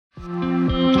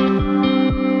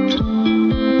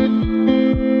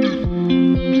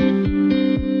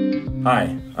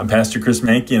Hi, I'm Pastor Chris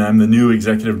Mankey, and I'm the new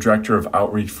Executive Director of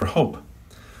Outreach for Hope.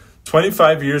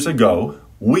 25 years ago,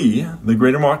 we, the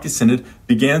Greater Milwaukee Synod,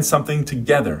 began something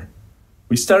together.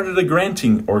 We started a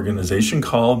granting organization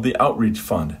called the Outreach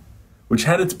Fund, which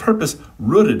had its purpose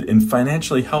rooted in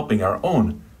financially helping our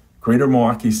own Greater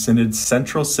Milwaukee Synod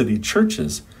Central City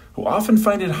churches who often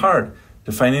find it hard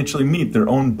to financially meet their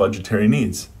own budgetary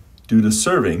needs due to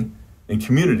serving in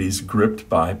communities gripped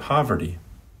by poverty.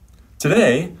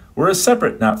 Today, we're a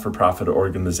separate not-for-profit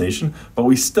organization, but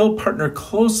we still partner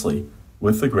closely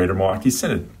with the Greater Milwaukee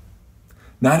Synod.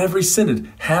 Not every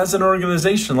synod has an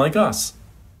organization like us,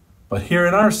 but here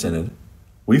in our synod,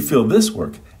 we feel this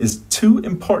work is too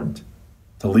important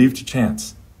to leave to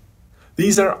chance.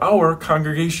 These are our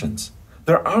congregations.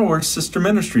 They're our sister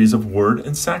ministries of word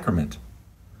and sacrament.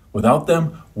 Without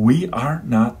them, we are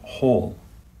not whole.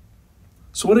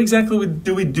 So what exactly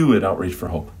do we do at Outreach for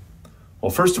Hope?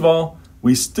 Well, first of all,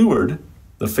 we steward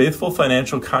the faithful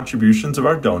financial contributions of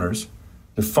our donors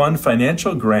to fund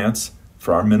financial grants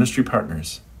for our ministry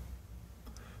partners.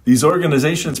 These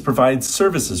organizations provide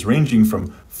services ranging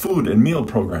from food and meal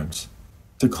programs,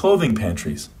 to clothing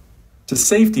pantries, to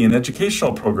safety and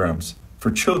educational programs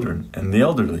for children and the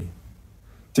elderly,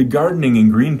 to gardening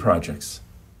and green projects,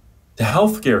 to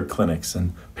healthcare clinics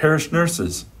and parish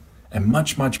nurses, and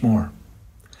much, much more.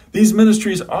 These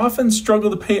ministries often struggle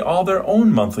to pay all their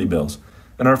own monthly bills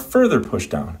and are further pushed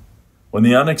down when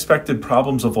the unexpected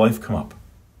problems of life come up,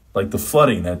 like the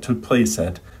flooding that took place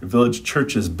at Village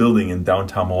Church's building in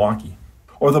downtown Milwaukee,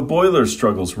 or the boiler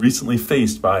struggles recently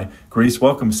faced by Grace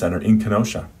Welcome Center in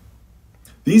Kenosha.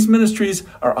 These ministries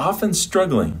are often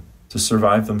struggling to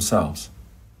survive themselves,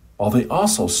 while they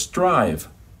also strive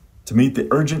to meet the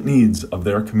urgent needs of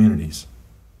their communities.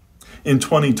 In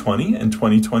 2020 and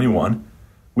 2021,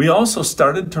 we also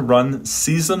started to run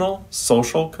seasonal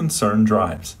social concern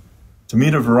drives to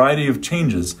meet a variety of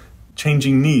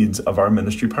changing needs of our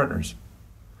ministry partners.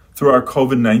 Through our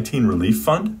COVID-19 Relief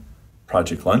Fund,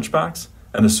 Project Lunchbox,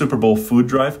 and a Super Bowl food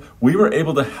drive, we were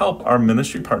able to help our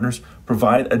ministry partners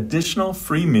provide additional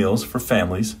free meals for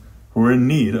families who were in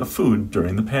need of food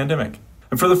during the pandemic.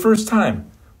 And for the first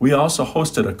time, we also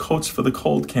hosted a Coats for the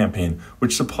Cold campaign,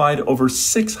 which supplied over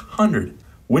 600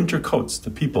 winter coats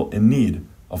to people in need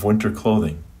of winter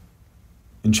clothing.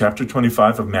 In chapter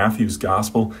 25 of Matthew's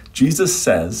Gospel, Jesus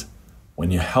says, "When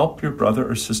you help your brother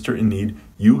or sister in need,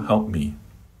 you help me."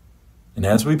 And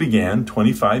as we began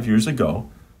 25 years ago,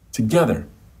 together,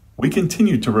 we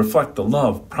continue to reflect the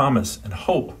love, promise, and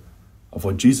hope of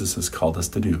what Jesus has called us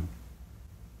to do.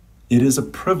 It is a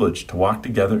privilege to walk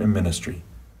together in ministry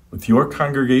with your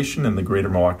congregation in the Greater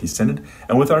Milwaukee Synod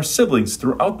and with our siblings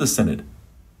throughout the Synod,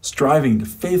 striving to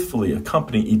faithfully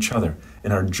accompany each other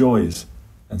in our joys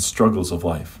and struggles of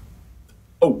life.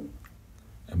 Oh,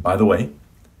 and by the way,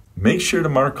 make sure to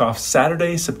mark off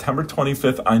Saturday, September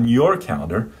 25th on your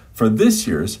calendar for this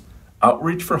year's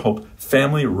Outreach for Hope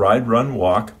Family Ride, Run,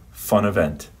 Walk Fun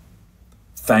event.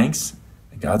 Thanks,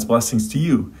 and God's blessings to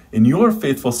you in your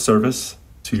faithful service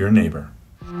to your neighbor.